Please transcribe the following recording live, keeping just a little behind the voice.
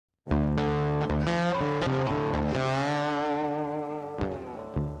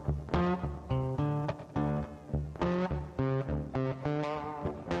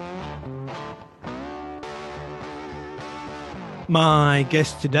My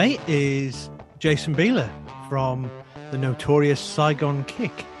guest today is Jason Bieler from the notorious Saigon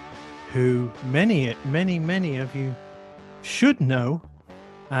Kick, who many of you should know.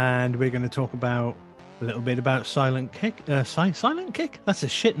 And we're going to talk about a little bit about Silent Kick. Silent Kick? That's a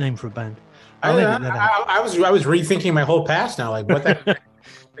shit name for a band. I was rethinking my whole past now. Like, what that it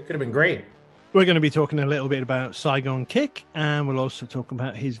could have been great. We're going to be talking a little bit about Saigon Kick, and we'll also talk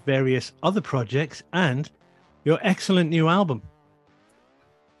about his various other projects and your excellent new album.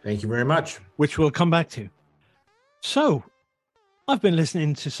 Thank you very much. Which we'll come back to. So, I've been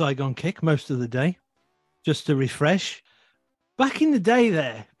listening to Saigon Kick most of the day, just to refresh. Back in the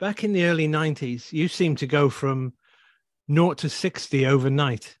day back in the early 90s, you seemed to go from 0 to 60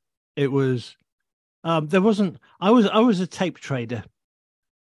 overnight. It was, I was a tape trader,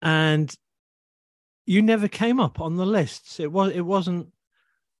 and you never came up on the lists. It wasn't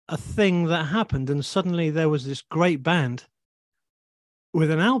a thing that happened, and suddenly there was this great band with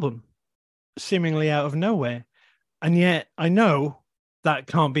an album seemingly out of nowhere. And yet I know that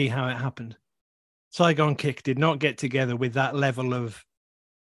can't be how it happened. Saigon Kick did not get together with that level of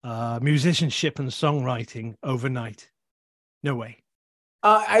musicianship and songwriting overnight. No way.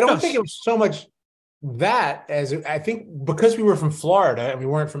 I don't think it was so much that as I think because we were from Florida and we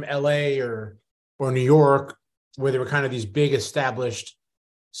weren't from LA or New York, where there were kind of these big established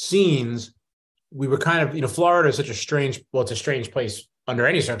scenes, we were kind of, Florida is such a strange, it's a strange place under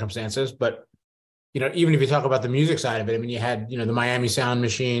any circumstances, but, even if you talk about the music side of it, I mean, you had, the Miami Sound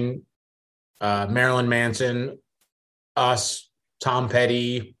Machine, Marilyn Manson, us, Tom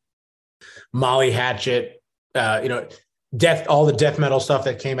Petty, Molly Hatchet, all the death metal stuff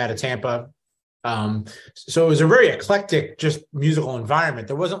that came out of Tampa. So it was a very eclectic, just musical environment.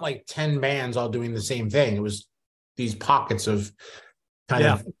 There wasn't like 10 bands all doing the same thing. It was these pockets of kind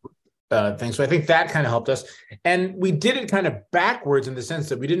of things. So I think that kind of helped us. And we did it kind of backwards in the sense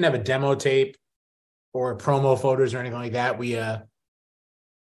that we didn't have a demo tape or promo photos or anything like that. We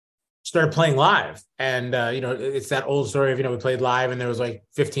started playing live. And, it's that old story of, we played live and there was like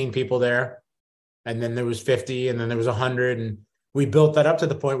 15 people there. And then there was 50 and then there was 100. And we built that up to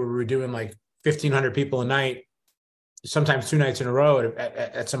the point where we were doing like 1,500 people a night, sometimes 2 nights in a row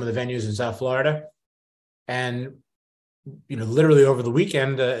at some of the venues in South Florida. And literally over the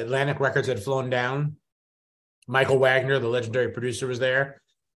weekend, Atlantic Records had flown down. Michael Wagner, the legendary producer, was there.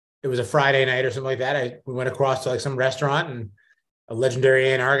 It was a Friday night or something like that. We went across to like some restaurant, and a legendary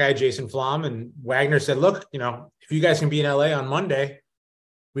A&R guy, Jason Flom, and Wagner said, look, if you guys can be in LA on Monday,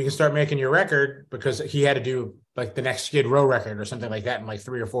 we can start making your record, because he had to do like the next Skid Row record or something like that in like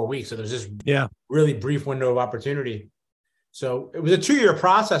 3 or 4 weeks. So there's this really brief window of opportunity. So it was a 2-year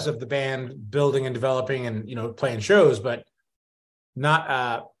process of the band building and developing and, playing shows, but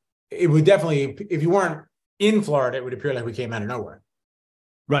not, it would definitely, if you weren't in Florida, it would appear like we came out of nowhere.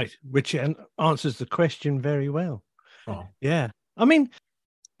 Right. Which answers the question very well. Oh. Yeah. I mean,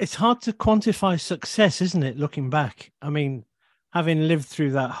 it's hard to quantify success, isn't it? Looking back, I mean, having lived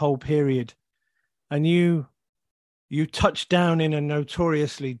through that whole period, and you touched down in a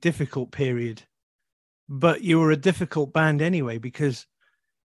notoriously difficult period, but you were a difficult band anyway, because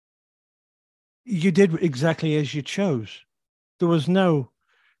you did exactly as you chose. There was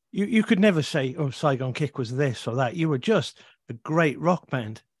you could never say, oh, Saigon Kick was this or that. You were just a great rock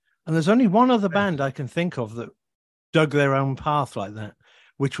band. And there's only one other band I can think of that dug their own path like that,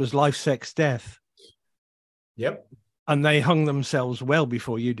 which was Life, Sex, Death. Yep. And they hung themselves well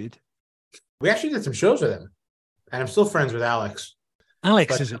before you did. We actually did some shows with them, and I'm still friends with Alex.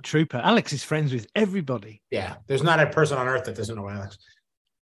 Alex is a trooper. Alex is friends with everybody. Yeah, there's not a person on earth that doesn't know Alex.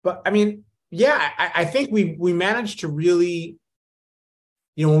 But I mean, I think we managed to really,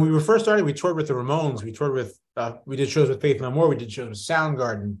 when we were first starting, we toured with the Ramones. We toured with, we did shows with Faith No More. We did shows with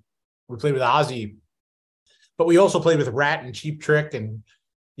Soundgarden. We played with Ozzy. But we also played with Rat and Cheap Trick. And,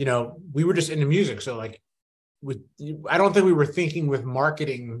 we were just into music. So like, I don't think we were thinking with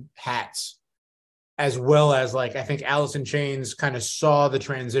marketing hats, as well as like, I think Alice in Chains kind of saw the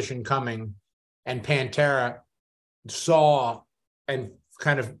transition coming, and Pantera saw and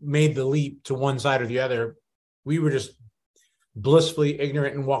kind of made the leap to one side or the other. We were just blissfully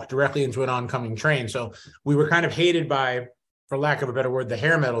ignorant and walked directly into an oncoming train. So we were kind of hated by, for lack of a better word, the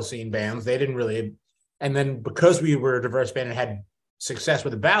hair metal scene bands. They didn't really, and then because we were a diverse band and had success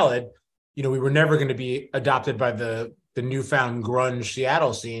with a ballad, we were never going to be adopted by the newfound grunge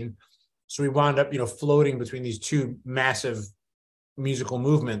Seattle scene. So we wound up, floating between these two massive musical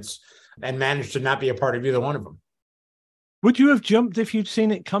movements and managed to not be a part of either one of them. Would you have jumped if you'd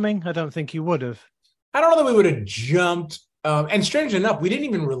seen it coming? I don't think you would have. I don't know that we would have jumped. And strange enough, we didn't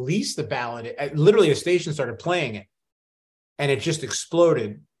even release the ballad. Literally, a station started playing it. and it just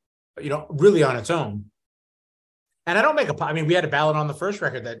exploded, really on its own. And I don't make I mean, we had a ballad on the first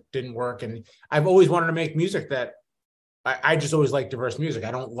record that didn't work, and I've always wanted to make music that I just always like diverse music.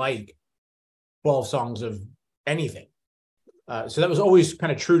 I don't like 12 songs of anything. So that was always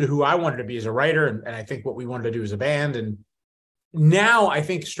kind of true to who I wanted to be as a writer, and I think what we wanted to do as a band. And now I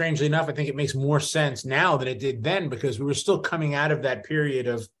think, strangely enough, I think it makes more sense now than it did then, because we were still coming out of that period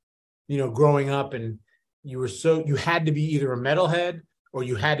of, growing up, and you had to be either a metalhead or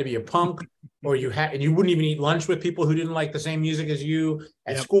you had to be a punk, or and you wouldn't even eat lunch with people who didn't like the same music as you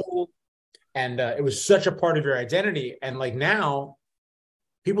at school. And it was such a part of your identity. And like now,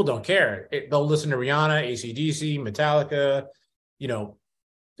 people don't care. They'll listen to Rihanna, AC/DC, Metallica,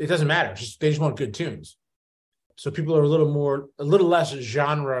 it doesn't matter. They just want good tunes. So people are a little less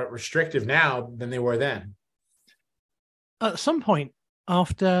genre restrictive now than they were then. At some point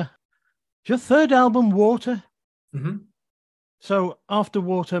after your third album, Water. Mm-hmm. So after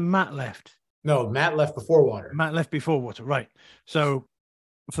Water, Matt left. No, Matt left before Water. Matt left before Water, right. So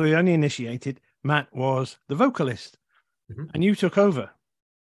for the uninitiated, Matt was the vocalist, and you took over.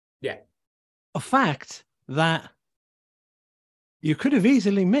 Yeah. A fact that you could have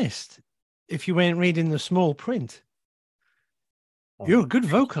easily missed if you weren't reading the small print. You're a good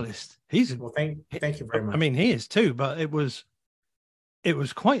vocalist. Well, thank you very much. I mean, he is too, but it was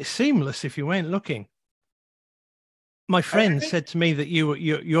quite seamless if you weren't looking. My friend said to me that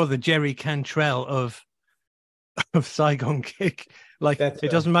you're the Jerry Cantrell of Saigon Kick. Like,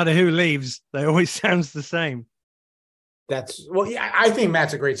 it doesn't matter who leaves, they always sounds the same. I think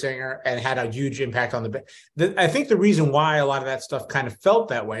Matt's a great singer and had a huge impact on the band. I think the reason why a lot of that stuff kind of felt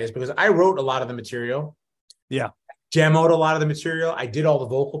that way is because I wrote a lot of the material. Yeah. Demoed a lot of the material. I did all the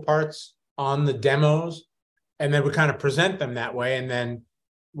vocal parts on the demos, and then would kind of present them that way. And then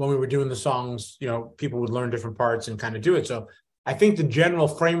when we were doing the songs, people would learn different parts and kind of do it. So I think the general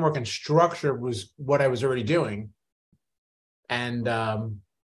framework and structure was what I was already doing. And no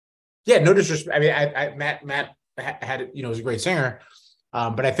disrespect. I mean, Matt had, was a great singer.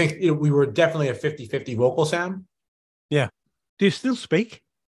 But I think we were definitely a 50-50 vocal sound. Yeah. Do you still speak?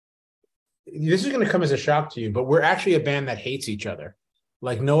 This is going to come as a shock to you, but we're actually a band that hates each other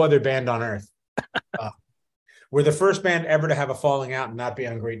like no other band on earth. We're the first band ever to have a falling out and not be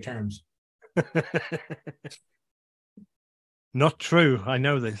on great terms. Not true. I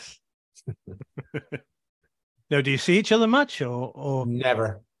know this. No, do you see each other much or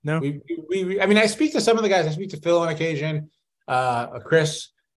never? No. I mean, I speak to some of the guys. I speak to Phil on occasion, Chris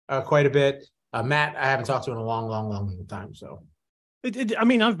quite a bit. Matt, I haven't talked to in a long time. So, I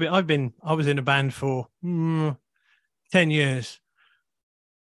mean, I was in a band for 10 years.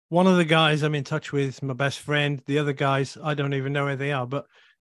 One of the guys I'm in touch with, my best friend. The other guys, I don't even know where they are. But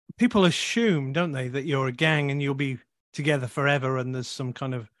people assume, don't they, that you're a gang and you'll be together forever and there's some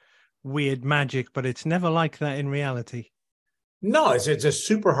kind of weird magic, but it's never like that in reality. No, it's a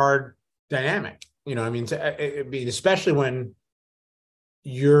super hard dynamic. I mean, especially when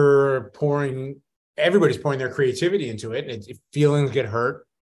everybody's pouring their creativity into it. Feelings get hurt,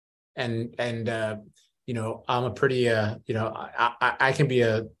 and I'm a pretty I can be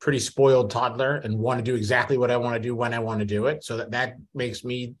a pretty spoiled toddler and want to do exactly what I want to do when I want to do it. So that makes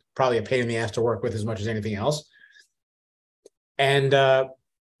me probably a pain in the ass to work with as much as anything else. And I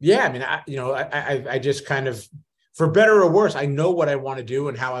mean, I just kind of, for better or worse, I know what I want to do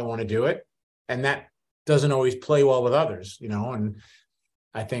and how I want to do it, and that doesn't always play well with others, and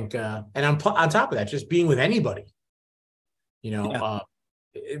I think, and on top of that, just being with anybody, being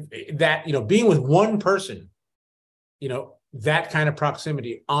with one person, that kind of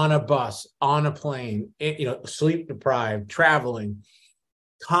proximity on a bus, on a plane, sleep deprived, traveling,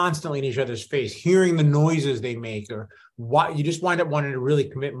 constantly in each other's face, hearing the noises they make, or what, you just wind up wanting to really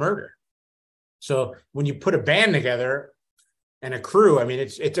commit murder. So when you put a band together and a crew, I mean,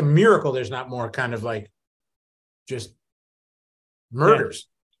 it's a miracle there's not more kind of like just murders.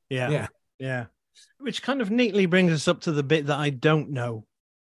 Yeah. Which kind of neatly brings us up to the bit that I don't know,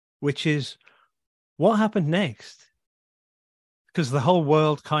 which is what happened next. Because the whole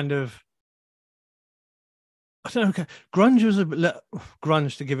world kind of, I don't know, grunge was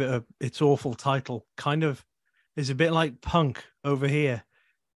grunge, to give it its awful title, kind of is a bit like punk over here,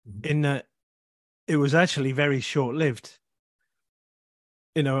 in that it was actually very short-lived,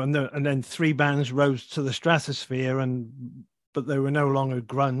 and then three bands rose to the stratosphere, but they were no longer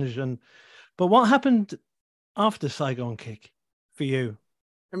grunge. But what happened after Saigon Kick for you?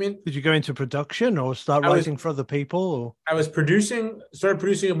 I mean, did you go into production or start writing for other people? Or I was started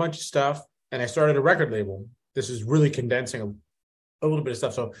producing a bunch of stuff, and I started a record label. This is really condensing a little bit of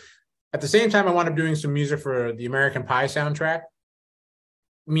stuff. So At the same time, I wound up doing some music for the American Pie soundtrack.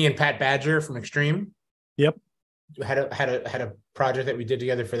 Me and Pat Badger from Extreme. Yep. Had a project that we did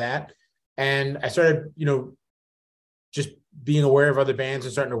together for that. And I started, just being aware of other bands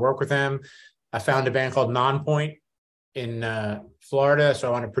and starting to work with them. I found a band called Nonpoint in Florida. So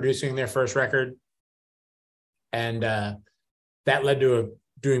I wound up producing their first record. And that led to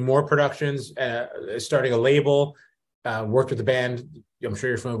doing more productions, starting a label, worked with the band. I'm sure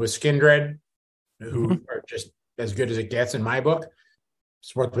you're familiar with Skindred, who are just as good as it gets in my book.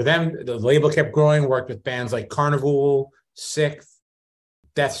 Just worked with them. The label kept growing, worked with bands like Carnival, Sixth,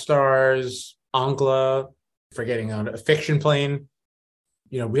 Death Stars, Angla, forgetting on a Fiction Plane.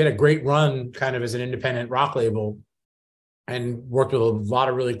 We had a great run kind of as an independent rock label and worked with a lot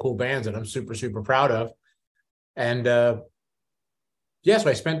of really cool bands that I'm super, super proud of. And so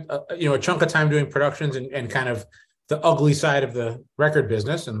I spent, a chunk of time doing productions and kind of the ugly side of the record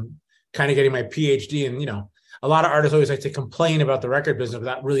business and kind of getting my PhD. And, a lot of artists always like to complain about the record business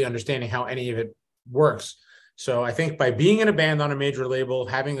without really understanding how any of it works. So I think by being in a band on a major label,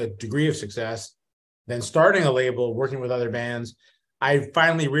 having a degree of success, then starting a label, working with other bands, I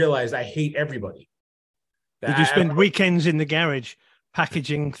finally realized I hate everybody. Did you spend weekends in the garage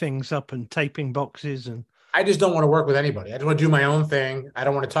packaging things up and taping boxes? And I just don't want to work with anybody. I just want to do my own thing. I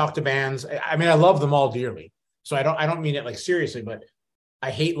don't want to talk to bands. I mean, I love them all dearly. So I don't mean it like seriously, but I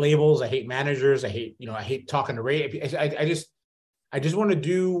hate labels. I hate managers. I hate talking to radio. I just want to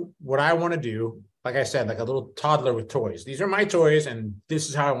do what I want to do. Like I said, like a little toddler with toys. These are my toys, and this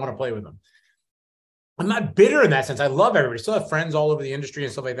is how I want to play with them. I'm not bitter in that sense. I love everybody. Still have friends all over the industry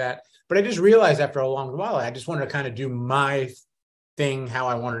and stuff like that. But I just realized after a long while, I just wanted to kind of do my thing how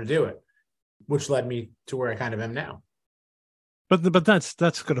I wanted to do it, which led me to where I kind of am now. But that's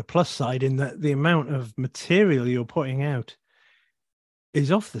got a plus side in that the amount of material you're putting out is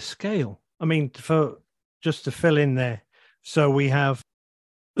off the scale. I mean, just to fill in there. So we have,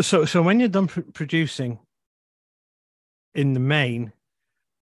 so when you're done producing in the main,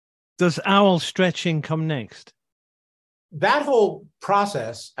 does owl stretching come next? That whole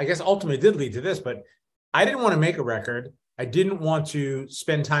process, I guess, ultimately did lead to this, but I didn't want to make a record. I didn't want to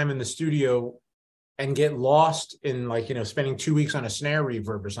spend time in the studio and get lost in spending 2 weeks on a snare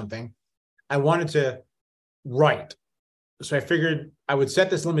reverb or something. I wanted to write. So I figured I would set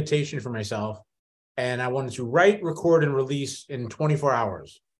this limitation for myself, and I wanted to write, record, and release in 24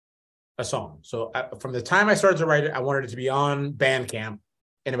 hours a song. So from the time I started to write it, I wanted it to be on Bandcamp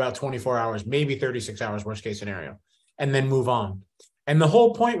in about 24 hours, maybe 36 hours, worst case scenario, and then move on. And the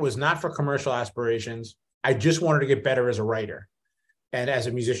whole point was not for commercial aspirations. I just wanted to get better as a writer. And as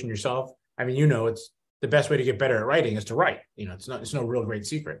a musician yourself, I mean, it's the best way to get better at writing is to write. It's no real great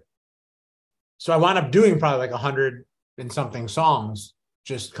secret. So I wound up doing probably like 100 and something songs,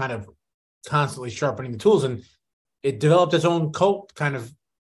 just kind of constantly sharpening the tools. And it developed its own cult kind of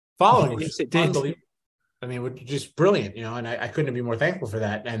following. Yes, it did. I mean, it was just brilliant, and I couldn't be more thankful for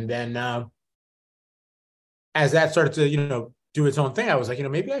that. And then as that started to, do its own thing, I was like,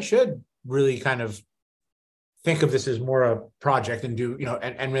 maybe I should really kind of think of this as more a project and do,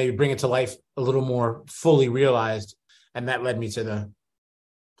 and maybe bring it to life a little more fully realized. And that led me to the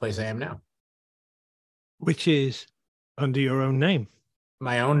place I am now. Which is under your own name.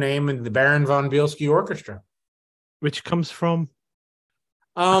 My own name and the Baron von Bielski Orchestra. Which comes from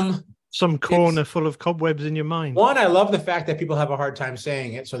some corner full of cobwebs in your mind. One, I love the fact that people have a hard time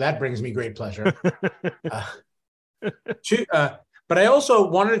saying it. So that brings me great pleasure. Two, but I also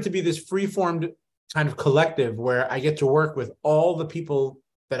wanted it to be this free-formed kind of collective where I get to work with all the people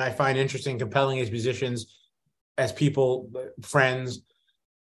that I find interesting, compelling as musicians, as people, friends.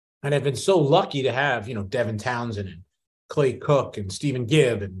 And I've been so lucky to have, Devin Townsend and Clay Cook and Stephen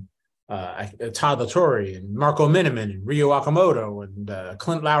Gibb and Todd LaTorre and Marco Miniman and Ryo Akamoto and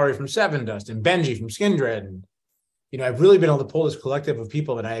Clint Lowry from Seven Dust and Benji from Skindred. And, I've really been able to pull this collective of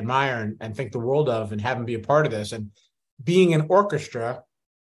people that I admire and think the world of and have them be a part of this. And being an orchestra,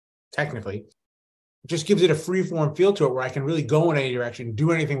 technically, just gives it a free-form feel to it where I can really go in any direction,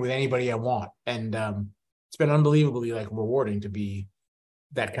 do anything with anybody I want. And it's been unbelievably rewarding to be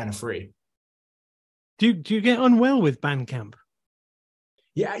that kind of free. Do you get on well with Bandcamp?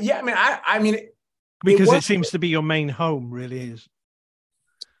 Yeah. I mean, because it seems to be your main home, really is.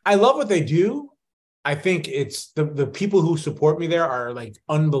 I love what they do. I think it's the people who support me there are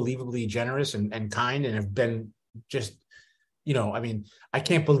unbelievably generous and kind and have been just, I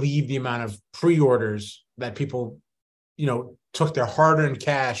can't believe the amount of pre-orders that people, took their hard-earned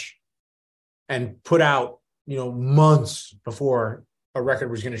cash and put out, months before a record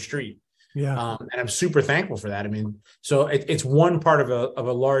was going to street. And I'm super thankful for that. I mean, so it's one part of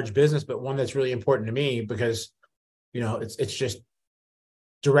a large business, but one that's really important to me because, it's just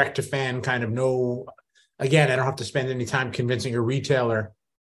direct to fan kind of again, I don't have to spend any time convincing a retailer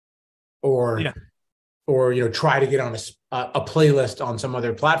or try to get on a playlist on some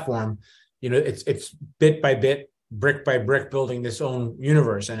other platform. It's bit by bit, brick by brick, building this own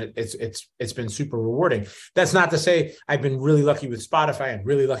universe, and it's been super rewarding. That's not to say I've been really lucky with Spotify and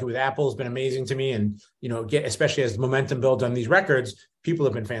really lucky with Apple. Has been amazing to me, and especially as momentum builds on these records, people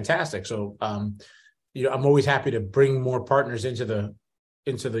have been fantastic. So I'm always happy to bring more partners into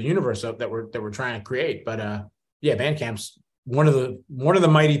the universe that we're trying to create. But Bandcamp's one of the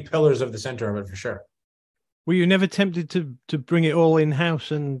mighty pillars of the center of it for sure. Were you never tempted to bring it all in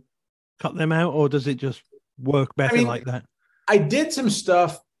house and cut them out, or does it just work better like that? I did some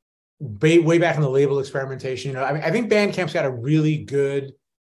stuff way back in the label experimentation. I think Bandcamp's got a really good,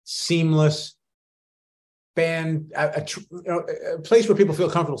 seamless band, a place where people feel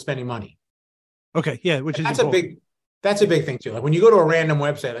comfortable spending money. Okay, yeah, which is that's a big thing too. Like when you go to a random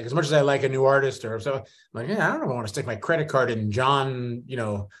website, like as much as I like a new artist or so, I'm like, I don't know if I want to stick my credit card in John,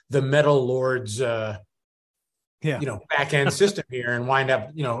 the Metal Lord's, back end system here and wind up,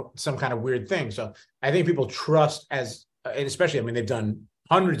 some kind of weird thing. So I think people trust and especially, they've done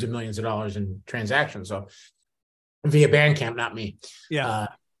hundreds of millions of dollars in transactions. So via Bandcamp, not me. Yeah.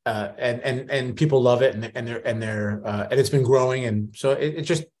 And people love it and it's been growing. And so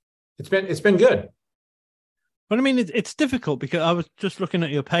it's been good. But it's difficult because I was just looking at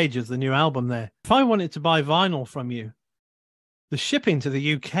your page of the new album there. If I wanted to buy vinyl from you, the shipping to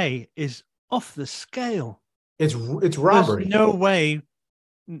the UK is off the scale. It's robbery. There's no way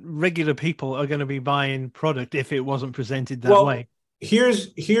regular people are going to be buying product if it wasn't presented that way.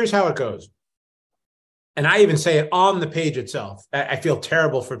 Here's how it goes. And I even say it on the page itself. I feel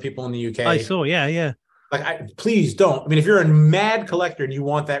terrible for people in the UK. I saw, yeah. Like, please don't. If you're a mad collector and you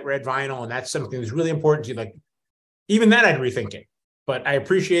want that red vinyl and that's something that's really important to you, like, even that I'd rethink it. But I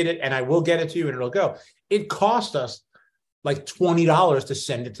appreciate it and I will get it to you and it'll go. It cost us like $20 to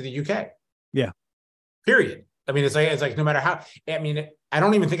send it to the UK. Yeah. Period. It's like no matter how. I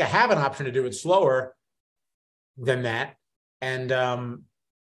don't even think I have an option to do it slower than that. And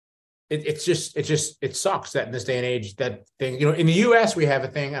it sucks that in this day and age that thing, in the US we have a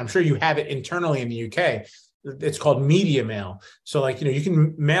thing, I'm sure you have it internally in the UK. It's called media mail. So you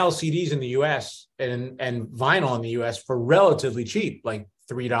can mail CDs in the US and vinyl in the US for relatively cheap, like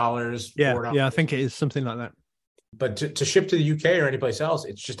 $3, $4. Yeah, I think it is something like that. But to ship to the UK or anyplace else,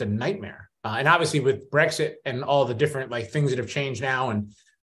 it's just a nightmare. And obviously with Brexit and all the different things that have changed now, and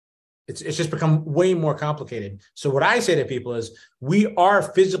it's just become way more complicated. So what I say to people is we are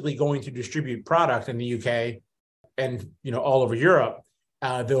physically going to distribute product in the UK and all over Europe.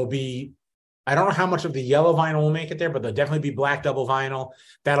 There'll be, I don't know how much of the yellow vinyl will make it there, but there'll definitely be black double vinyl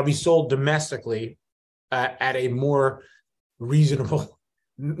that'll be sold domestically at a more reasonable,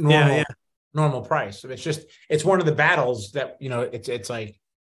 normal price. So it's one of the battles that, it's like,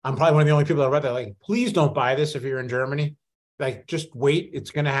 I'm probably one of the only people that read that, like, please don't buy this if you're in Germany. Like, just wait.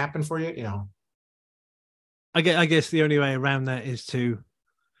 It's going to happen for you, I guess the only way around that is to,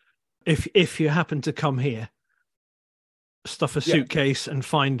 if you happen to come here, stuff a suitcase and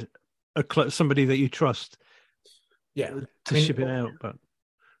find somebody that you trust. Yeah. To ship it out. But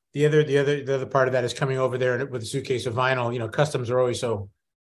the other part of that is coming over there with a suitcase of vinyl. Customs are always so,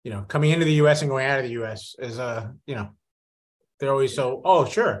 coming into the US and going out of the US is, they're always so, oh,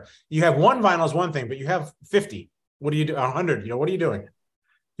 sure. You have one vinyl is one thing, but you have 50. What do you do? 100, what are you doing?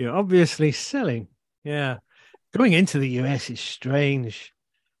 You're obviously selling. Yeah. Going into the US is strange.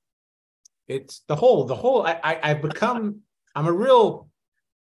 It's I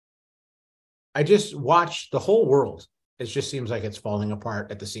just watch the whole world. It just seems like it's falling apart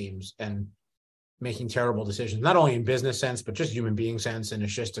at the seams and making terrible decisions, not only in business sense, but just human being sense. And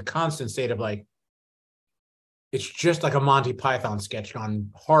it's just a constant state of it's just like a Monty Python sketch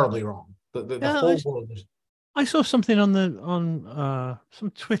gone horribly wrong. The whole world is. I saw something on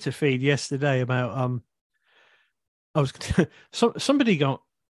some Twitter feed yesterday about somebody got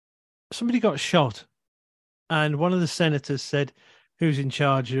shot, and one of the senators said, "Who's in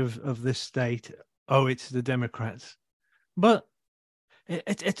charge of this state?" Oh, it's the Democrats. But I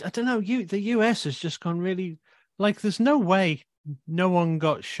don't know. The US has just gone really there's no way no one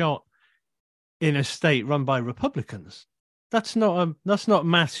got shot in a state run by Republicans. That's not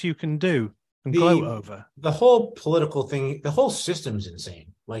maths you can do and gloat over. The whole political thing, the whole system's insane.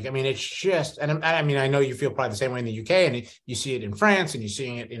 It's just, and I know you feel probably the same way in the UK, and you see it in France, and you're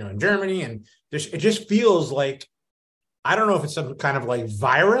seeing it, in Germany, and it just feels like I don't know if it's some kind of like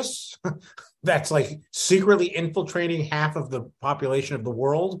virus that's like secretly infiltrating half of the population of the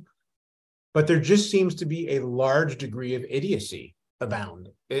world, but there just seems to be a large degree of idiocy abound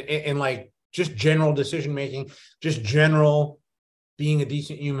in like just general decision making, just general being a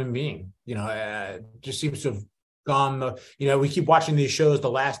decent human being. Just seems to have gone we keep watching these shows,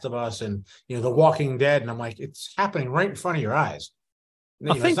 The Last of Us and The Walking Dead, and I'm like, it's happening right in front of your eyes.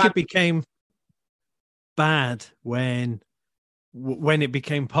 I think it became bad when it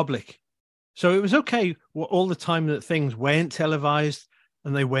became public. So it was okay all the time that things weren't televised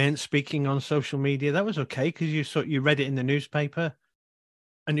and they weren't speaking on social media. That was okay because you read it in the newspaper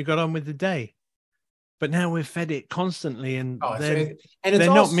and you got on with the day. But now we've fed it constantly, and they're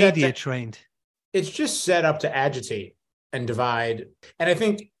not media trained. It's just set up to agitate and divide. And I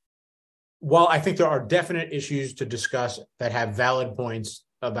think, while I think there are definite issues to discuss that have valid points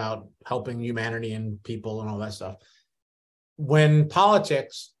about helping humanity and people and all that stuff, when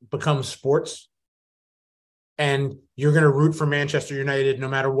politics becomes sports and you're going to root for Manchester United no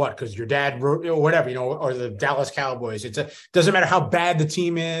matter what, because your dad wrote or whatever, or the Dallas Cowboys, doesn't matter how bad the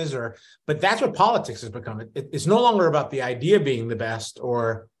team is, but that's what politics has become. It's no longer about the idea being the best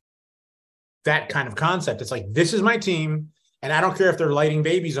or that kind of concept. It's like, this is my team, and I don't care if they're lighting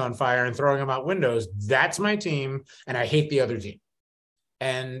babies on fire and throwing them out windows. That's my team, and I hate the other team.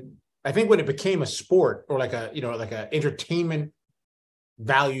 And I think when it became a sport or like a entertainment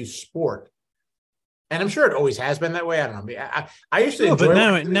value sport, and I'm sure it always has been that way. I don't know. I used to enjoy,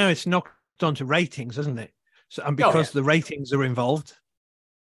 but now it's knocked onto ratings, isn't it? So, and because the ratings are involved,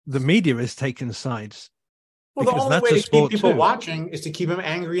 the media has taken sides. Well, the only way to keep people watching is to keep them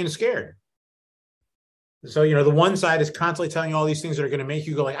angry and scared. So, the one side is constantly telling you all these things that are going to make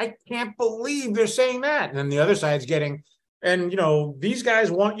you go like, I can't believe they're saying that. And then the other side's getting, and, these guys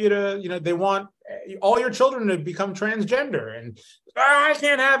want you to, they want all your children to become transgender, and I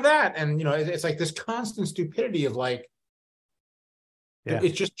can't have that. And, it's like this constant stupidity of like,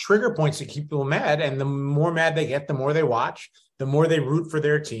 it's just trigger points to keep people mad. And the more mad they get, the more they watch, the more they root for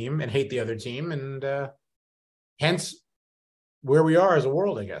their team and hate the other team. And hence where we are as a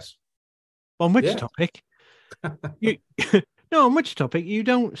world, I guess. On which topic? On which topic? You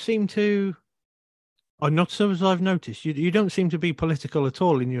don't seem to, or not so as I've noticed, you don't seem to be political at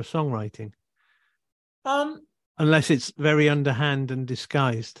all in your songwriting. Unless it's very underhand and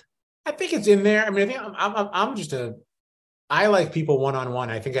disguised. I think it's in there. I mean, I think I like people one-on-one.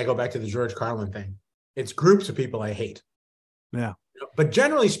 I think I go back to the George Carlin thing. It's groups of people I hate. Yeah. But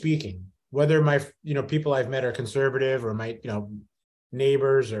generally speaking, whether my, people I've met are conservative or my,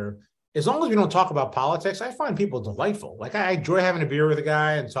 neighbors, or as long as we don't talk about politics, I find people delightful. Like, I enjoy having a beer with a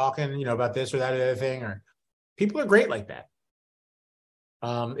guy and talking, about this or that other thing, or people are great like that.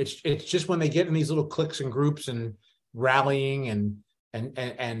 It's just when they get in these little cliques and groups and rallying and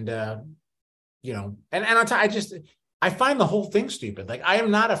I find the whole thing stupid. Like, I am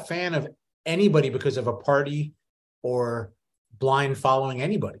not a fan of anybody because of a party or blind following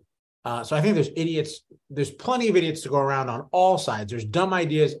anybody. So I think there's idiots. There's plenty of idiots to go around on all sides. There's dumb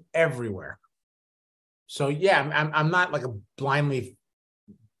ideas everywhere. So I'm not like a blindly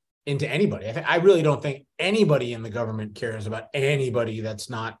into anybody. I really don't think anybody in the government cares about anybody that's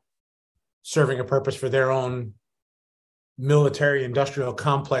not serving a purpose for their own military industrial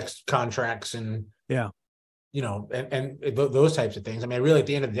complex contracts and those types of things. I mean, really, at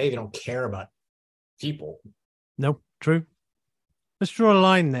the end of the day, they don't care about people. No, true. Let's draw a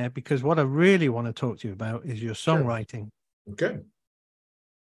line there, because what I really want to talk to you about is your songwriting. Sure. Good.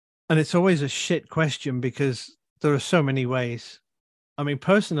 And it's always a shit question because there are so many ways. I mean,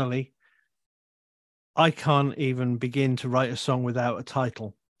 personally, I can't even begin to write a song without a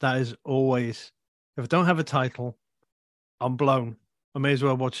title. That is always, if I don't have a title, I'm blown. I may as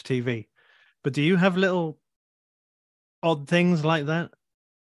well watch TV. But do you have little odd things like that?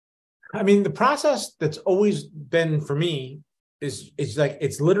 I mean, the process that's always been for me is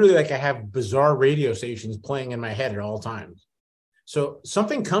it's literally like I have bizarre radio stations playing in my head at all times. So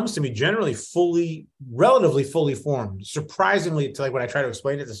something comes to me generally relatively fully formed, surprisingly, to like when I try to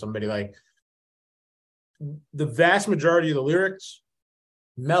explain it to somebody, like the vast majority of the lyrics,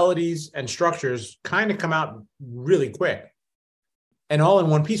 melodies, and structures kind of come out really quick and all in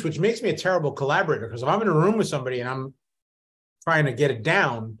one piece, which makes me a terrible collaborator, because if I'm in a room with somebody and I'm trying to get it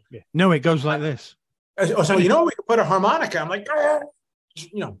down. No, it goes like this. So, we could put a harmonica. I'm like,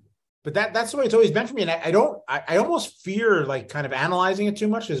 but that's the way it's always been for me. And I almost fear like kind of analyzing it too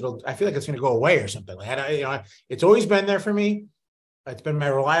much, because I feel like it's going to go away or something. Like, it's always been there for me. It's been my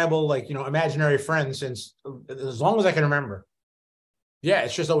reliable, imaginary friend since as long as I can remember. Yeah,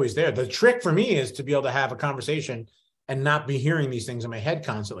 it's just always there. The trick for me is to be able to have a conversation and not be hearing these things in my head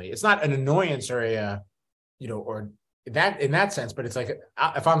constantly. It's not an annoyance or or that in that sense, but it's like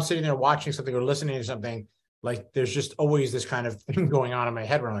if I'm sitting there watching something or listening to something, like there's just always this kind of thing going on in my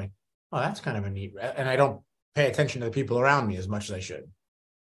head where I'm like, oh, that's kind of a neat, and I don't pay attention to the people around me as much as I should.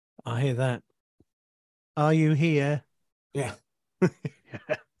 I hear that. Are you here? Yeah.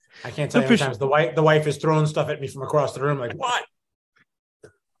 I can't tell you how many times the wife is throwing stuff at me from across the room. Like, what?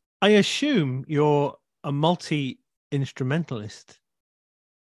 I assume you're a multi-instrumentalist.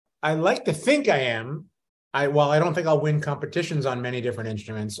 I like to think I am. I don't think I'll win competitions on many different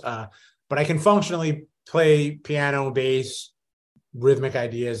instruments, but I can functionally play piano, bass, rhythmic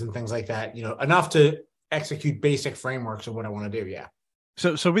ideas, and things like that. Enough to execute basic frameworks of what I want to do. Yeah.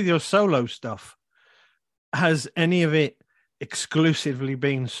 So with your solo stuff, has any of it exclusively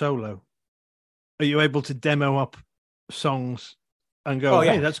been solo? Are you able to demo up songs and go,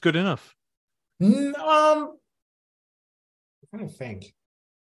 hey, that's good enough? I'm trying to think.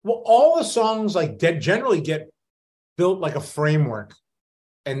 Well, all the songs generally get built like a framework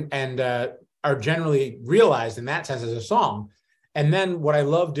and are generally realized in that sense as a song. And then what I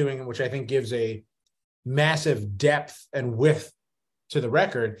love doing, which I think gives a massive depth and width to the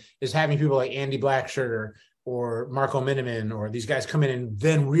record, is having people like Andy Blackshirt or Marco Miniman or these guys come in and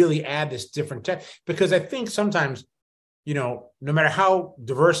then really add this different text. Because I think sometimes, no matter how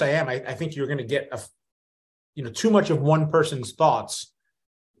diverse I am, I think you're going to get too much of one person's thoughts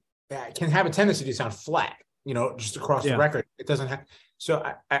that can have a tendency to sound flat, just across the record. It doesn't have. So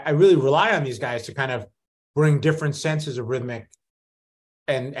I really rely on these guys to kind of bring different senses of rhythmic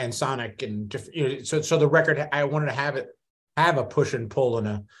and sonic and different. So the record, I wanted to have a push and pull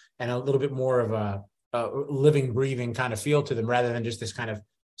and a little bit more of a living, breathing kind of feel to them, rather than just this kind of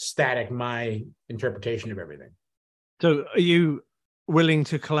static my interpretation of everything. So are you willing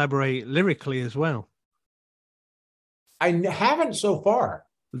to collaborate lyrically as well? I haven't so far.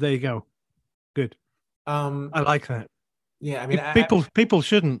 There you go. Good. I like that. Yeah, I mean, people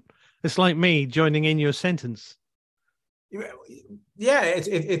shouldn't. It's like me joining in your sentence. Yeah,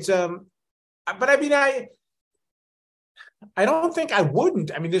 it's but I mean, I don't think I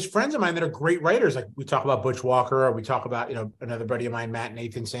wouldn't. I mean, there's friends of mine that are great writers. Like we talk about Butch Walker, or we talk about another buddy of mine, Matt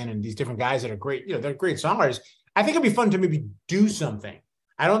Nathanson, and these different guys that are great. They're great songwriters. I think it'd be fun to maybe do something.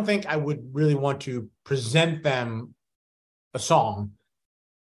 I don't think I would really want to present them a song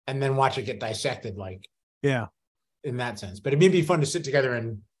and then watch it get dissected, in that sense. But it may be fun to sit together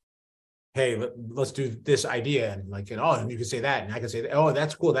and, hey, let's do this idea, and and you can say that, and I can say that. Oh,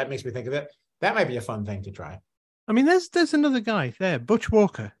 that's cool. That makes me think of that. That might be a fun thing to try. I mean, there's another guy there, Butch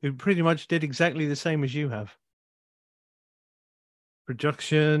Walker, who pretty much did exactly the same as you have.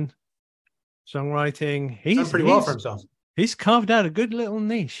 Production, songwriting. He's done pretty well for himself. He's carved out a good little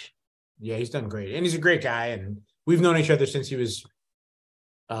niche. Yeah, he's done great, and he's a great guy. And we've known each other since he was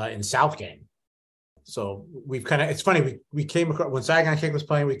in Southgate. So we've kind of, it's funny, we came across when Saigon Kick was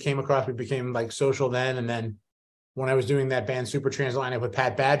playing, we became like social then. And then when I was doing that band Super Transatlantic with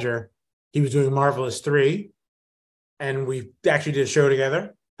Pat Badger, he was doing Marvelous 3. And we actually did a show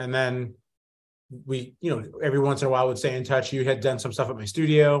together. And then we, every once in a while would stay in touch. You had done some stuff at my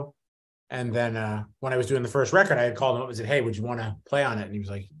studio. And then when I was doing the first record, I had called him up and said, hey, would you want to play on it? And he was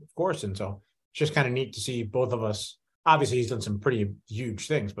like, of course. And so it's just kind of neat to see both of us. Obviously, he's done some pretty huge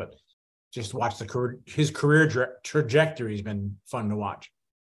things, but just watch his career trajectory has been fun to watch.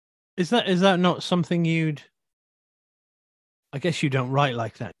 Is that not something I guess you don't write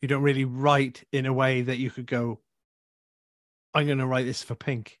like that. You don't really write in a way that you could go, I'm going to write this for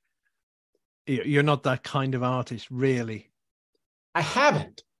Pink. You're not that kind of artist, really. I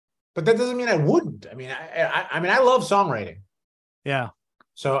haven't, but that doesn't mean I wouldn't. I mean, I love songwriting. Yeah.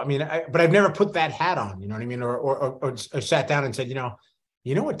 So, I mean, but I've never put that hat on, you know what I mean? Or sat down and said, you know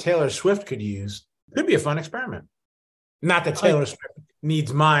what Taylor Swift could use? Could be a fun experiment. Not that Taylor Swift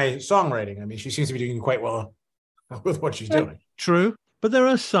needs my songwriting. I mean, she seems to be doing quite well with what she's doing. True. But there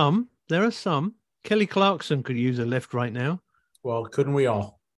are some. Kelly Clarkson could use a lift right now. Well, couldn't we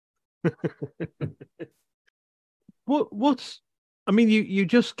all? I mean, you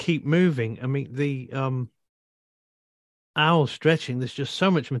just keep moving. I mean, the owl stretching, there's just so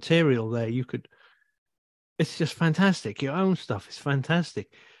much material there. It's just fantastic. Your own stuff is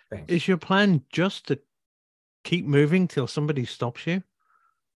fantastic. Thanks. Is your plan just to keep moving till somebody stops you?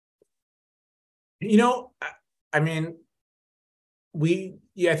 I mean,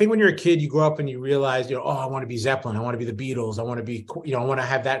 I think when you're a kid, you grow up and you realize, I want to be Zeppelin. I want to be the Beatles. I want to be, I want to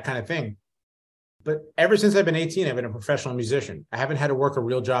have that kind of thing. But ever since I've been 18, I've been a professional musician. I haven't had to work a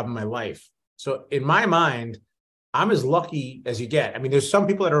real job in my life. So in my mind, I'm as lucky as you get. I mean, there's some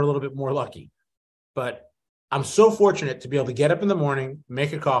people that are a little bit more lucky, but I'm so fortunate to be able to get up in the morning,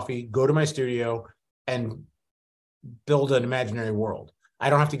 make a coffee, go to my studio, and build an imaginary world. I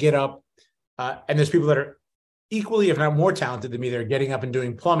don't have to get up. And there's people that are equally, if not more talented than me. They're getting up and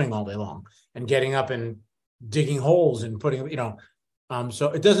doing plumbing all day long, and getting up and digging holes and putting, so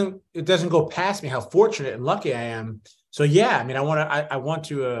it doesn't go past me how fortunate and lucky I am. So yeah, I mean, I want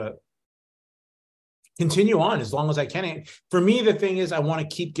to continue on as long as I can. For me, the thing is, I want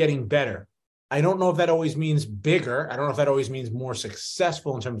to keep getting better. I don't know if that always means bigger. I don't know if that always means more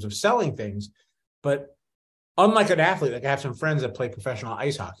successful in terms of selling things. But unlike an athlete, like I have some friends that play professional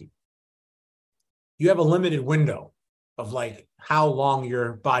ice hockey, you have a limited window of like how long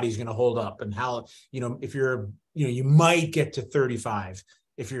your body's going to hold up, and how, if you're, you might get to 35.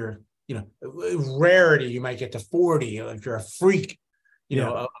 If you're, rarity, you might get to 40. If you're a freak,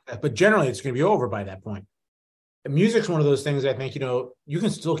 but generally it's going to be over by that point. And music's one of those things I think, you can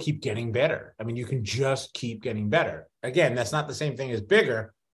still keep getting better. I mean, you can just keep getting better. Again, that's not the same thing as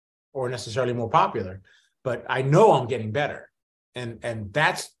bigger or necessarily more popular, but I know I'm getting better. And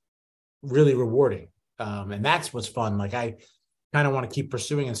that's really rewarding. And that's what's fun. Like, I kind of want to keep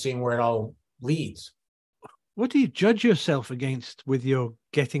pursuing and seeing where it all leads. What do you judge yourself against with your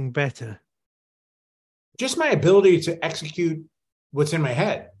getting better? Just my ability to execute what's in my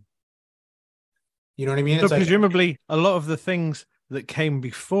head. You know what I mean? So it's presumably a lot of the things that came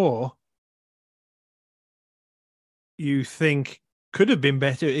before you think could have been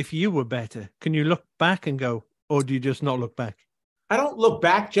better if you were better. Can you look back and go, or do you just not look back? I don't look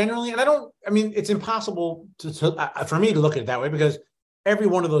back generally. And it's impossible for me to look at it that way, because every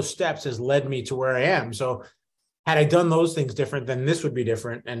one of those steps has led me to where I am. So had I done those things different, then this would be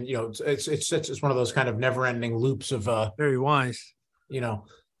different. And, it's one of those kind of never ending loops of, very wise,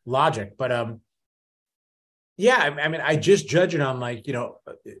 logic. But, yeah, I mean, I just judge it on like,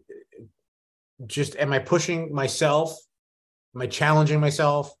 just, am I pushing myself? Am I challenging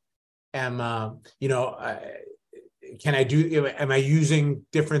myself? Am I using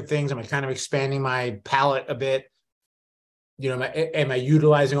different things? Am I kind of expanding my palette a bit? Am I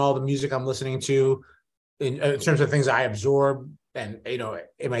utilizing all the music I'm listening to in terms of things I absorb? And,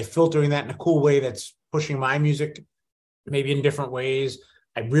 am I filtering that in a cool way that's pushing my music maybe in different ways?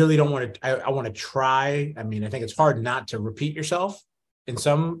 I really don't want to, I want to try. I mean, I think it's hard not to repeat yourself in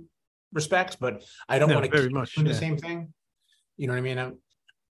some respects, but I don't want to very keep much doing the same thing. You know what I mean?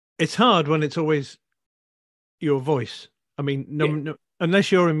 It's hard when it's always your voice. I mean, no,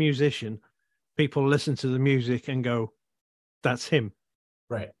 unless you're a musician, people listen to the music and go, that's him.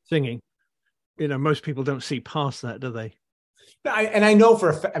 Right. Singing. Most people don't see past that, do they? I know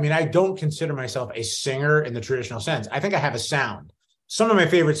I don't consider myself a singer in the traditional sense. I think I have a sound. Some of my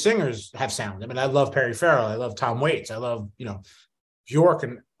favorite singers have sound. I mean, I love Perry Farrell. I love Tom Waits. I love, Bjork,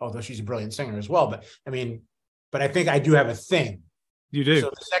 and although she's a brilliant singer as well. But I think I do have a thing. You do. So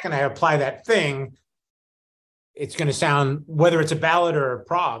the second I apply that thing, it's going to sound, whether it's a ballad or a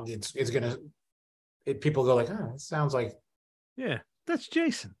prog, it's going to, people go like, oh, it sounds like. Yeah, that's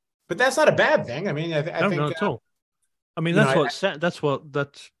Jason. But that's not a bad thing. I mean, I think not at all. I mean, that's what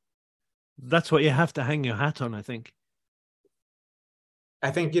you have to hang your hat on, I think. I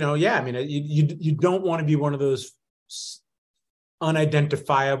think, you don't want to be one of those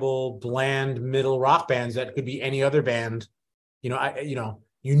unidentifiable, bland middle rock bands that could be any other band. You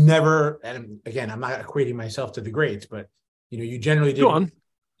never, and again, I'm not equating myself to the greats, but, you generally do. Go on.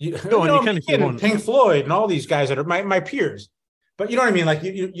 You can if you want. Pink Floyd and all these guys that are my peers. But you know what I mean? Like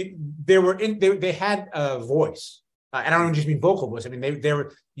they had a voice. And I don't just mean vocal voice. I mean,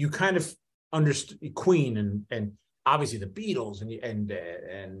 you kind of understood Queen and obviously the Beatles and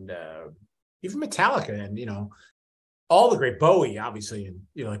even Metallica and, all the great Bowie, obviously. And,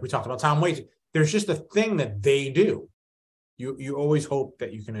 like we talked about Tom Waits, there's just a thing that they do. You always hope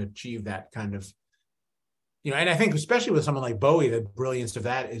that you can achieve that kind of, and I think especially with someone like Bowie, the brilliance of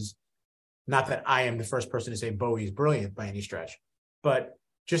that is not that I am the first person to say Bowie is brilliant by any stretch, but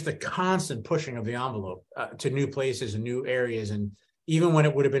just the constant pushing of the envelope to new places and new areas. And even when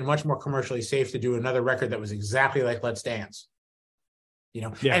it would have been much more commercially safe to do another record that was exactly like Let's Dance,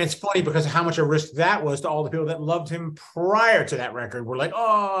 And it's funny because of how much a risk that was to all the people that loved him prior to that record were like,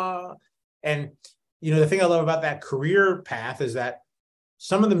 oh, and, the thing I love about that career path is that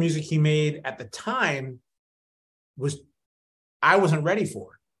some of the music he made at the time I wasn't ready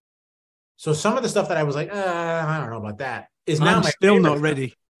for. So some of the stuff that I was like, I don't know about that is now I'm still not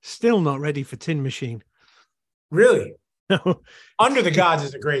ready. Still not ready for Tin Machine. Really? No. Under the Gods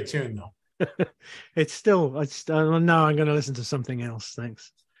is a great tune, though. It's no, I'm going to listen to something else.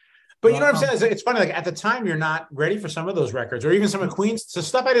 Thanks. But you know what I'm saying? It's funny. Like at the time, you're not ready for some of those records, or even some of Queen's. So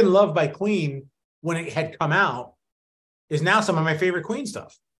stuff I didn't love by Queen, when it had come out is now some of my favorite Queen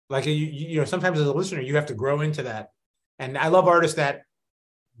stuff. Like, you know, sometimes as a listener, you have to grow into that. And I love artists that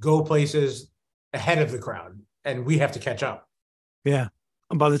go places ahead of the crowd, and we have to catch up. Yeah.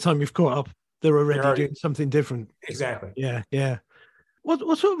 And by the time you've caught up, they're already doing something different. Exactly. Yeah. Yeah. What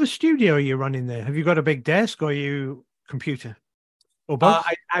sort of a studio are you running there? Have you got a big desk, or are you computer, or both?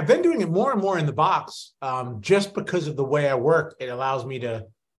 I've been doing it more and more in the box, just because of the way I work. It allows me to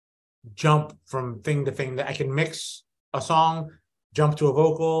jump from thing to thing. That I can mix a song, jump to a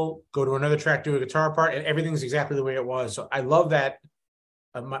vocal, go to another track, do a guitar part, and everything's exactly the way it was. So I love that,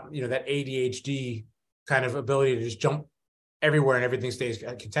 you know, that ADHD kind of ability to just jump everywhere and everything stays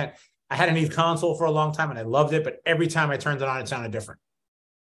content. I had an Eve console for a long time and I loved it, but every time I turned it on, it sounded different.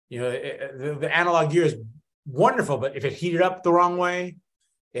 You know, the analog gear is wonderful, but if it heated up the wrong way,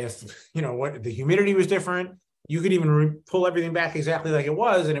 if, you know, what the humidity was different, you could even pull everything back exactly like it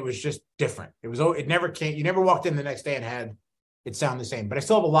was, and it was just different. It never came. You never walked in the next day and had it sound the same. But I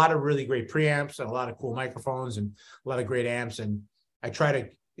still have a lot of really great preamps and a lot of cool microphones and a lot of great amps. And I try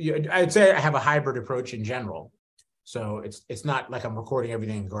to, I'd say I have a hybrid approach in general. So it's not like I'm recording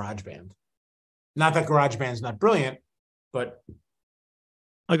everything in GarageBand. Not that GarageBand's not brilliant, but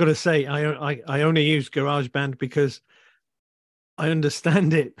I got to say, I only use GarageBand because I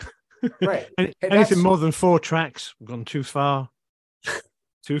understand it. Right. Anything more than 4 tracks, I've gone too far.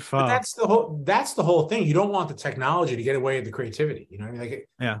 Too far. But that's the whole thing. You don't want the technology to get away with the creativity. You know what I mean? Like,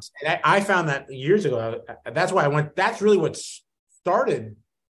 yeah. And I found that years ago. That's why I went. That's really what started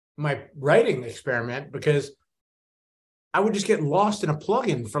my writing experiment, because I would just get lost in a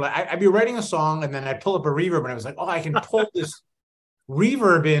plugin for like, I'd be writing a song and then I'd pull up a reverb and I was like, oh, I can pull this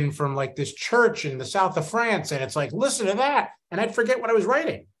reverb in from like this church in the south of France. And it's like, listen to that. And I'd forget what I was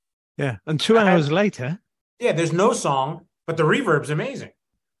writing. Yeah. And 2 hours later. Yeah. There's no song, but the reverb's amazing.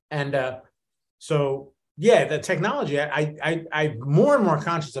 And so, yeah, the technology, I'm more and more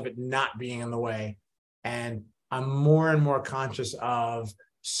conscious of it not being in the way. And I'm more and more conscious of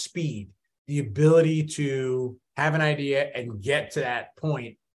speed, the ability to have an idea and get to that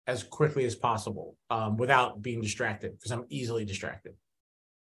point as quickly as possible, without being distracted, because I'm easily distracted.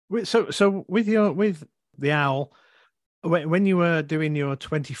 So with the Owl, when you were doing your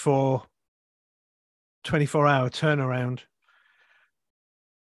 24-hour turnaround,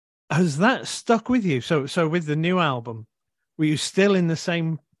 has that stuck with you? So with the new album, were you still in the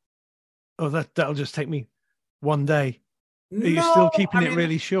same? Oh, that'll just take me one day. Are you still keeping it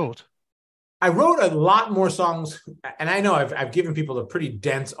really short? I wrote a lot more songs, and I know I've given people a pretty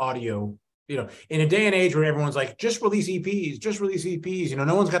dense audio. You know, in a day and age where everyone's like, just release EPs, just release EPs. You know,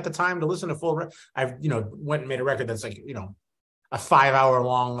 no one's got the time to listen to full. I've went and made a record that's like, a 5-hour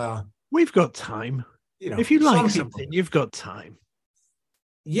long. We've got time. If you like something, you've got time.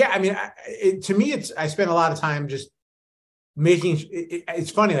 Yeah, I mean, to me, I spend a lot of time just making. It's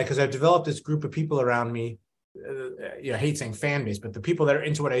funny, like, because I've developed this group of people around me. I hate saying fan base, but the people that are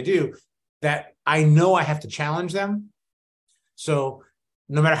into what I do, that I know I have to challenge them. So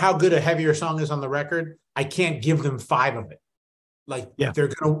no matter how good a heavier song is on the record, I can't give them 5 of it. Like, yeah.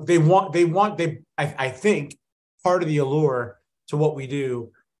 I think part of the allure to what we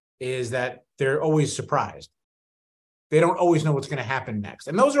do is that they're always surprised. They don't always know what's going to happen next.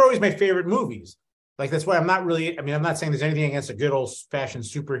 And those are always my favorite movies. Like, that's why I'm not saying there's anything against a good old fashioned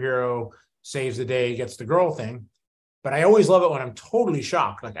superhero saves the day, gets the girl thing. But I always love it when I'm totally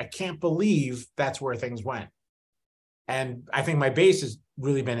shocked. Like, I can't believe that's where things went. And I think my bass has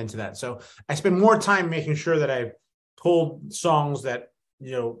really been into that. So I spend more time making sure that I pulled songs that,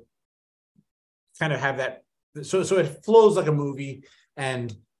 kind of have that. So it flows like a movie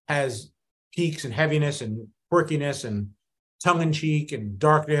and has peaks and heaviness and quirkiness and tongue-in-cheek and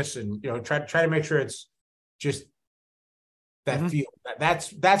darkness, and try to make sure it's just that feel.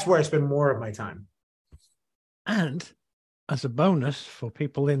 That's where I spend more of my time. And as a bonus for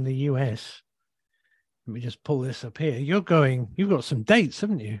people in the US, let me just pull this up here. You've got some dates,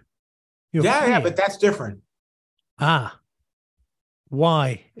 haven't you? Yeah, but that's different.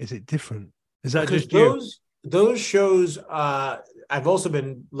 Why is it different? Is that because just those shows? I've also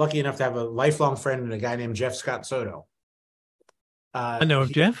been lucky enough to have a lifelong friend and a guy named Jeff Scott Soto. I know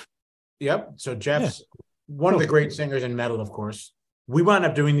of Jeff. Yep. So Jeff's one of the great singers in metal, of course. We wound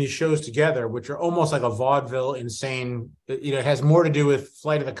up doing these shows together, which are almost like a vaudeville, insane. It has more to do with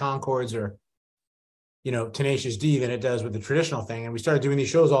Flight of the Conchords or, Tenacious D than it does with the traditional thing. And we started doing these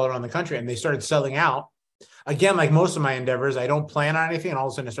shows all around the country, and they started selling out. Again, like most of my endeavors, I don't plan on anything, and all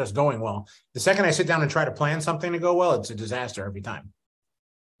of a sudden it starts going well. The second I sit down and try to plan something to go well, it's a disaster every time.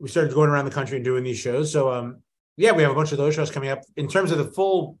 We started going around the country and doing these shows. So, we have a bunch of those shows coming up. In terms of the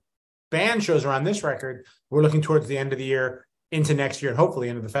full band shows are on this record, we're looking towards the end of the year into next year and hopefully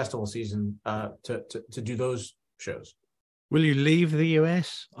into the festival season to do those shows. Will you leave the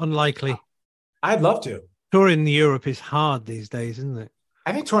US? Unlikely. I'd love to. Touring Europe is hard these days, isn't it?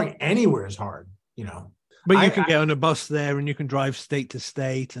 I think touring anywhere is hard, But you can get on a bus there and you can drive state to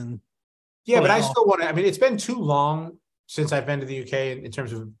state. And yeah, but I still want to. I mean, it's been too long since I've been to the UK in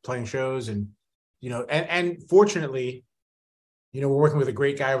terms of playing shows, and and fortunately, we're working with a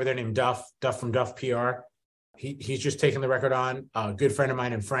great guy over there named Duff from Duff PR. He's just taken the record on, a good friend of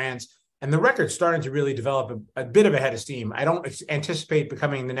mine in France, and the record's starting to really develop a bit of a head of steam. I don't anticipate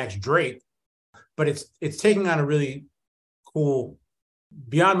becoming the next Drake, but it's taking on a really cool,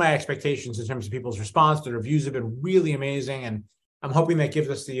 beyond my expectations in terms of people's response. The reviews have been really amazing, and I'm hoping that gives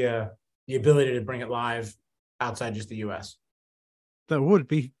us the ability to bring it live outside just the US. That would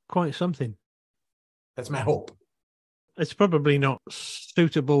be quite something. That's my hope. It's probably not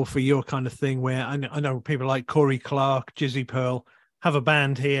suitable for your kind of thing, where I know people like Corey Clark, Jizzy Pearl have a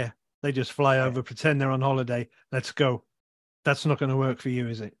band here. They just fly over, pretend they're on holiday. Let's go. That's not going to work for you,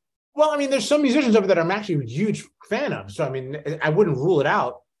 is it? Well, I mean, there's some musicians over that I'm actually a huge fan of. So, I mean, I wouldn't rule it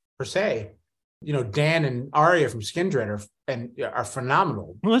out per se. Dan and Aria from Skindred are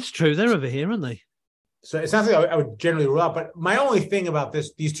phenomenal. Well, that's true. They're over here, aren't they? So it's not something I would generally rule out. But my only thing about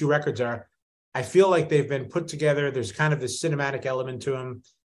these two records are, I feel like they've been put together. There's kind of this cinematic element to them.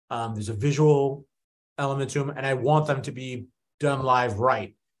 There's a visual element to them, and I want them to be done live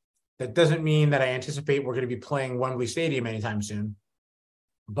right. That doesn't mean that I anticipate we're going to be playing Wembley Stadium anytime soon,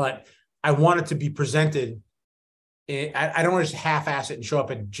 but I want it to be presented. I don't want to just half-ass it and show up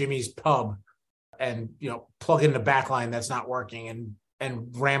at Jimmy's pub and plug in the back line that's not working and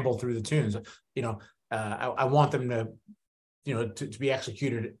ramble through the tunes. I want them to be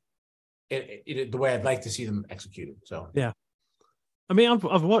executed the way I'd like to see them executed. So yeah, I mean,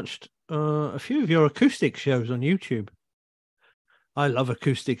 I've watched a few of your acoustic shows on YouTube. I love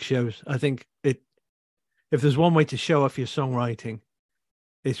acoustic shows. I think if there's one way to show off your songwriting,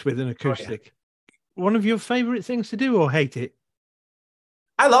 it's with an acoustic. Oh, yeah. One of your favorite things to do, or hate it?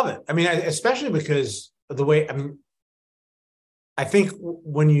 I love it. I mean, especially because of the way. I think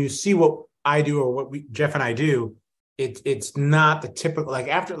when you see what I do or what Jeff and I do, it's not the typical,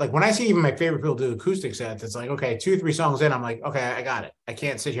 when I see even my favorite people do acoustic sets, it's like, okay, 2-3 songs in, I'm like, okay, I got it. I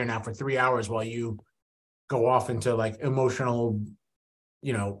can't sit here now for 3 hours while you go off into emotional,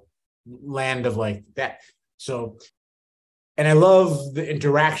 land of that. So, and I love the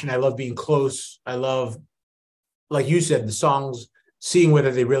interaction. I love being close. I love, like you said, the songs, seeing whether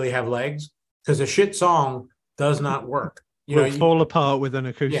they really have legs, because a shit song does not work. You fall apart with an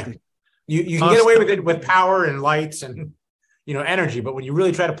acoustic. Yeah. You can get away with it with power and lights and energy, but when you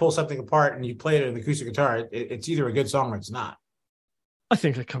really try to pull something apart and you play it with an acoustic guitar, it's either a good song or it's not. I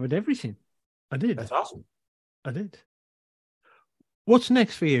think I covered everything. I did. That's awesome. I did. What's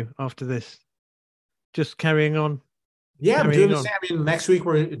next for you after this? Just carrying on? Yeah, I'm doing the same. I mean, next week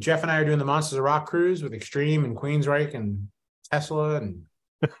Jeff and I are doing the Monsters of Rock cruise with Extreme and Queensryche and Tesla and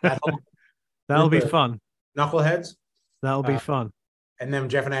that'll be fun. Knuckleheads. That'll be fun. And then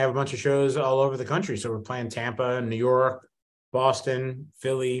Jeff and I have a bunch of shows all over the country. So we're playing Tampa, New York, Boston,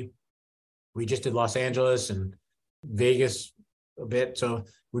 Philly. We just did Los Angeles and Vegas a bit. So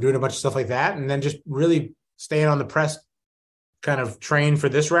we're doing a bunch of stuff like that. And then just really staying on the press kind of train for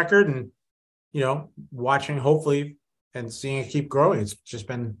this record and, watching hopefully and seeing it keep growing. It's just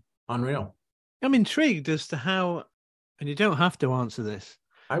been unreal. I'm intrigued as to how, and you don't have to answer this.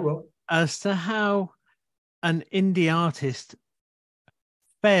 I will. As to how an indie artist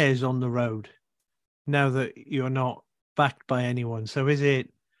fares on the road now that you're not backed by anyone. So is it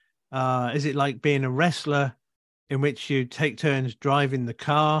like being a wrestler in which you take turns driving the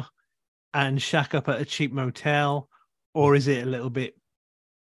car and shack up at a cheap motel, or is it a little bit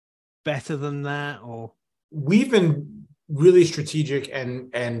better than that? Or we've been really strategic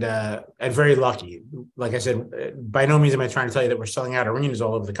and very lucky. Like I said, by no means am I trying to tell you that we're selling out arenas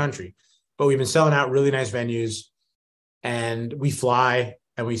all over the country, but we've been selling out really nice venues, and we fly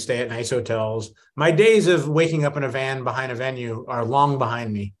and we stay at nice hotels. My days of waking up in a van behind a venue are long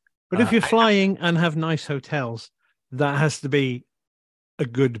behind me. But if you're flying and have nice hotels, that has to be a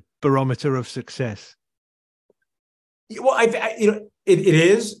good barometer of success. Well, it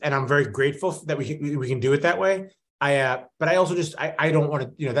is, and I'm very grateful that we can do it that way. But I also I don't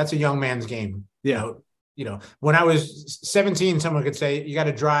want to. That's a young man's game. Yeah. When I was 17, someone could say you got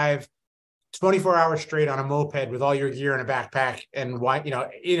to drive 24 hours straight on a moped with all your gear in a backpack and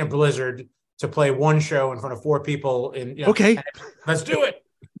in a blizzard to play one show in front of 4 people. Okay, let's do it.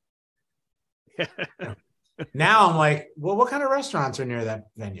 Now I'm like, well, what kind of restaurants are near that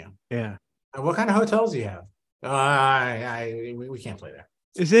venue? Yeah. And what kind of hotels do you have? We can't play there.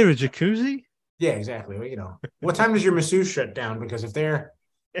 Is there a jacuzzi? Yeah, exactly. Well, you know, what time does your masseuse shut down? Because if they're,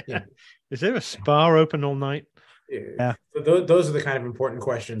 yeah, Is there a spa open all night? yeah. So those are the kind of important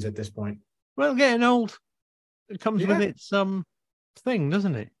questions at this point. Well, getting old, it comes with Yeah. its thing,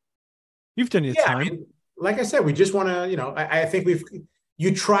 doesn't it? You've done your Yeah, time. I mean, like I said, we just want to, you know, I think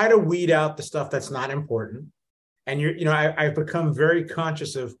you try to weed out the stuff that's not important. And I've become very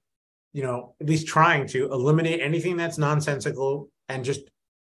conscious of, you know, at least trying to eliminate anything that's nonsensical and just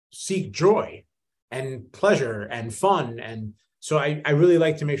seek joy and pleasure and fun. And so I really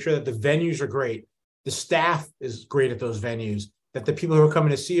like to make sure that the venues are great. The staff is great at those venues, that the people who are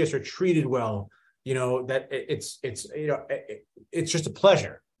coming to see us are treated well, you know, that it's just a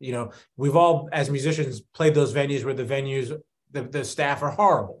pleasure. You know, we've all, as musicians, played those venues where the staff are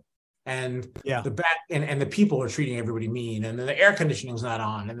horrible, and and the people are treating everybody mean, and then the air conditioning's not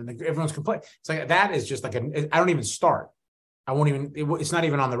on, and then everyone's complaining. It's like that is just like I don't even start. I won't even. It's not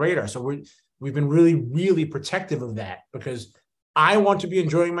even on the radar. So we've been really, really protective of that, because I want to be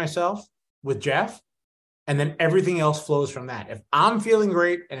enjoying myself with Jeff, and then everything else flows from that. If I'm feeling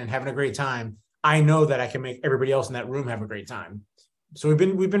great and having a great time, I know that I can make everybody else in that room have a great time. So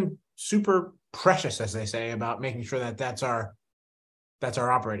we've been super precious, as they say, about making sure that that's our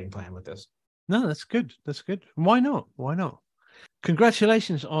operating plan with this. No, that's good. That's good. Why not? Why not?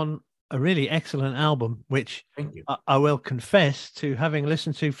 Congratulations on a really excellent album, which Thank you. I will confess to having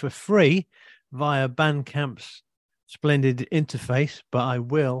listened to for free via Bandcamp's splendid interface, but I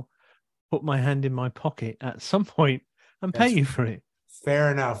will put my hand in my pocket at some point and pay you for it.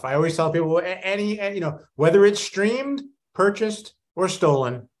 Fair enough. I always tell people, whether it's streamed, purchased, or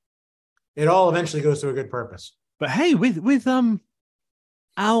stolen, it all eventually goes to a good purpose. But hey, with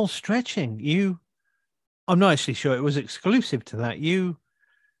Owl Stretching, I'm not actually sure it was exclusive to that. You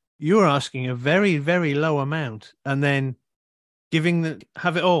were asking a very, very low amount and then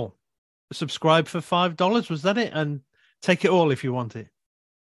have it all. Subscribe for $5, was that it? And take it all if you want it.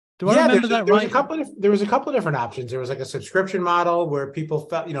 Do I remember that right? There was a couple of different options. There was like a subscription model where people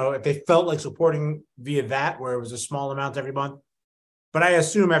felt, if they felt like supporting via that, where it was a small amount every month. But I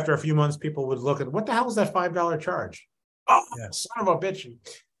assume after a few months, people would look at, what the hell is that $5 charge? Oh, yeah. Son of a bitch.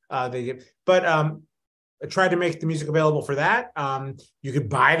 I tried to make the music available for that. You could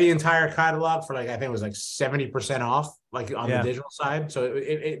buy the entire catalog for I think it was 70% off, on the digital side. So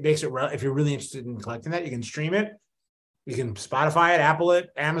it makes it, if you're really interested in collecting that, you can stream it. You can Spotify it, Apple it,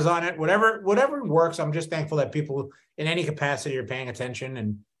 Amazon it, whatever works. I'm just thankful that people in any capacity are paying attention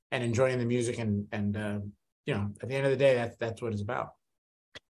and enjoying the music. And at the end of the day, that's what it's about.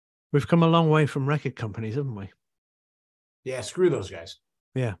 We've come a long way from record companies, haven't we? Yeah, screw those guys.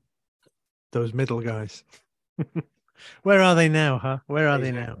 Yeah, those middle guys. Where are they now, huh? Where are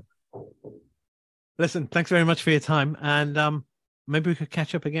they now? Listen, thanks very much for your time. And maybe we could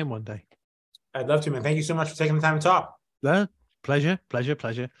catch up again one day. I'd love to, man. Thank you so much for taking the time to talk. Pleasure.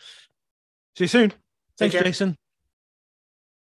 See you soon. Thanks, Jason.